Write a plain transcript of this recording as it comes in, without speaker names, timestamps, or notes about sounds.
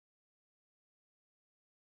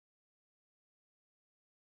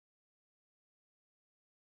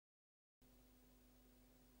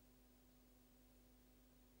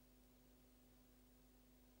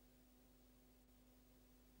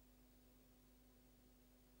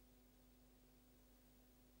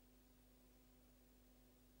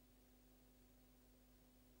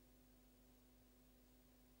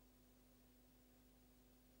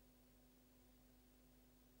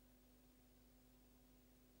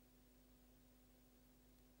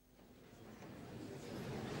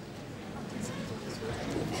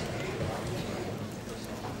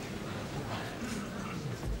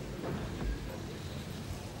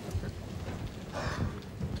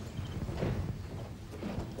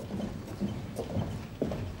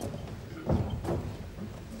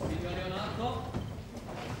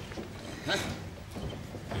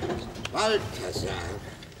Balthasar.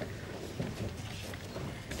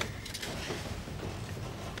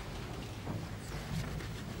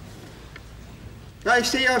 Ja, ich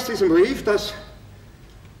sehe aus diesem Brief, dass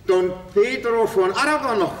Don Pedro von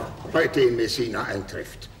Aragon noch heute in Messina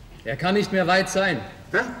eintrifft. Er kann nicht mehr weit sein.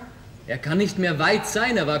 Hä? Er kann nicht mehr weit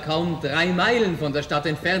sein. Er war kaum 3 Meilen von der Stadt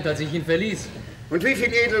entfernt, als ich ihn verließ. Und wie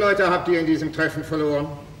viele Edelleute habt ihr in diesem Treffen verloren?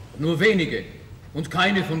 Nur wenige. Und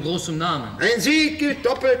keine von großem Namen. Ein Sieg gilt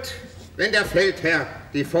doppelt, wenn der Feldherr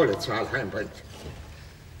die volle Zahl heimbringt.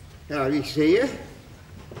 Ja, wie ich sehe,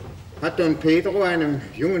 hat Don Pedro einem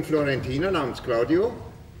jungen Florentiner namens Claudio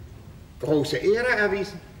große Ehre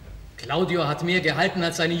erwiesen. Claudio hat mehr gehalten,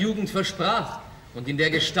 als seine Jugend versprach. Und in der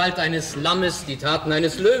Gestalt eines Lammes die Taten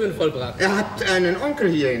eines Löwen vollbracht. Er hat einen Onkel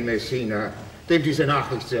hier in Messina, dem diese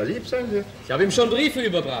Nachricht sehr lieb sein wird. Ich habe ihm schon Briefe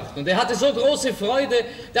überbracht und er hatte so große Freude,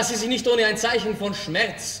 dass sie sich nicht ohne ein Zeichen von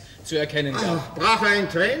Schmerz zu erkennen gab. Brach er in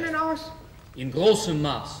Tränen aus? In großem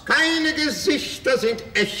Maß. Keine Gesichter sind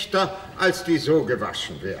echter, als die so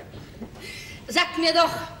gewaschen werden. Sagt mir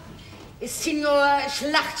doch, ist Signor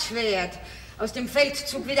Schlachtschwert aus dem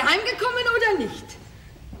Feldzug wieder heimgekommen oder nicht?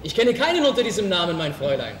 Ich kenne keinen unter diesem Namen, mein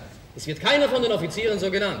Fräulein. Es wird keiner von den Offizieren so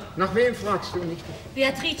genannt. Nach wem fragst du nicht?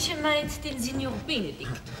 Beatrice meint den Signor Benedikt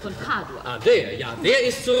von Padua. Ah, der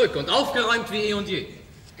ist zurück und aufgeräumt wie eh und je.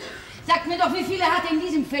 Sagt mir doch, wie viele hat er in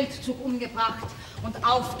diesem Feldzug umgebracht und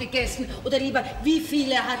aufgegessen? Oder lieber, wie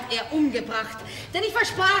viele hat er umgebracht? Denn ich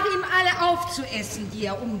versprach ihm, alle aufzuessen, die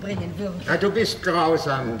er umbringen würde. Ja, du bist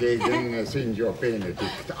grausam gegen Signor Benedikt,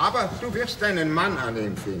 aber du wirst einen Mann an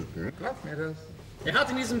ihm finden. Glaub mir das. Er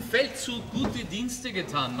hat in diesem Feldzug gute Dienste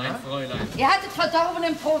getan, mein Fräulein. Ihr hattet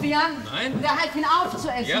verdorbenen Proviant. Nein. Und er half ihn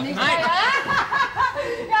aufzuessen, Ja, nicht? nein.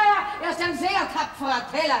 Ja, er ist ein sehr tapferer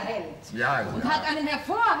Tellerheld. Ja. Und hat einen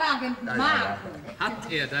hervorragenden Magen.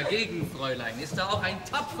 Hat er dagegen, Fräulein, ist er auch ein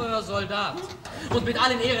tapferer Soldat und mit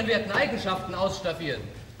allen ehrenwerten Eigenschaften ausstaffiert.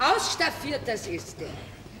 Ausstaffiert, das ist er.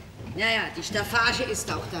 Naja, die Staffage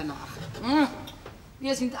ist auch danach.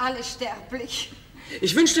 Wir sind alle sterblich.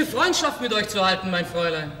 Ich wünschte, Freundschaft mit euch zu halten, mein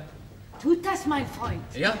Fräulein. Tut das, mein Freund?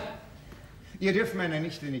 Ja? Ihr dürft meine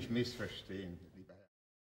Nichte nicht missverstehen.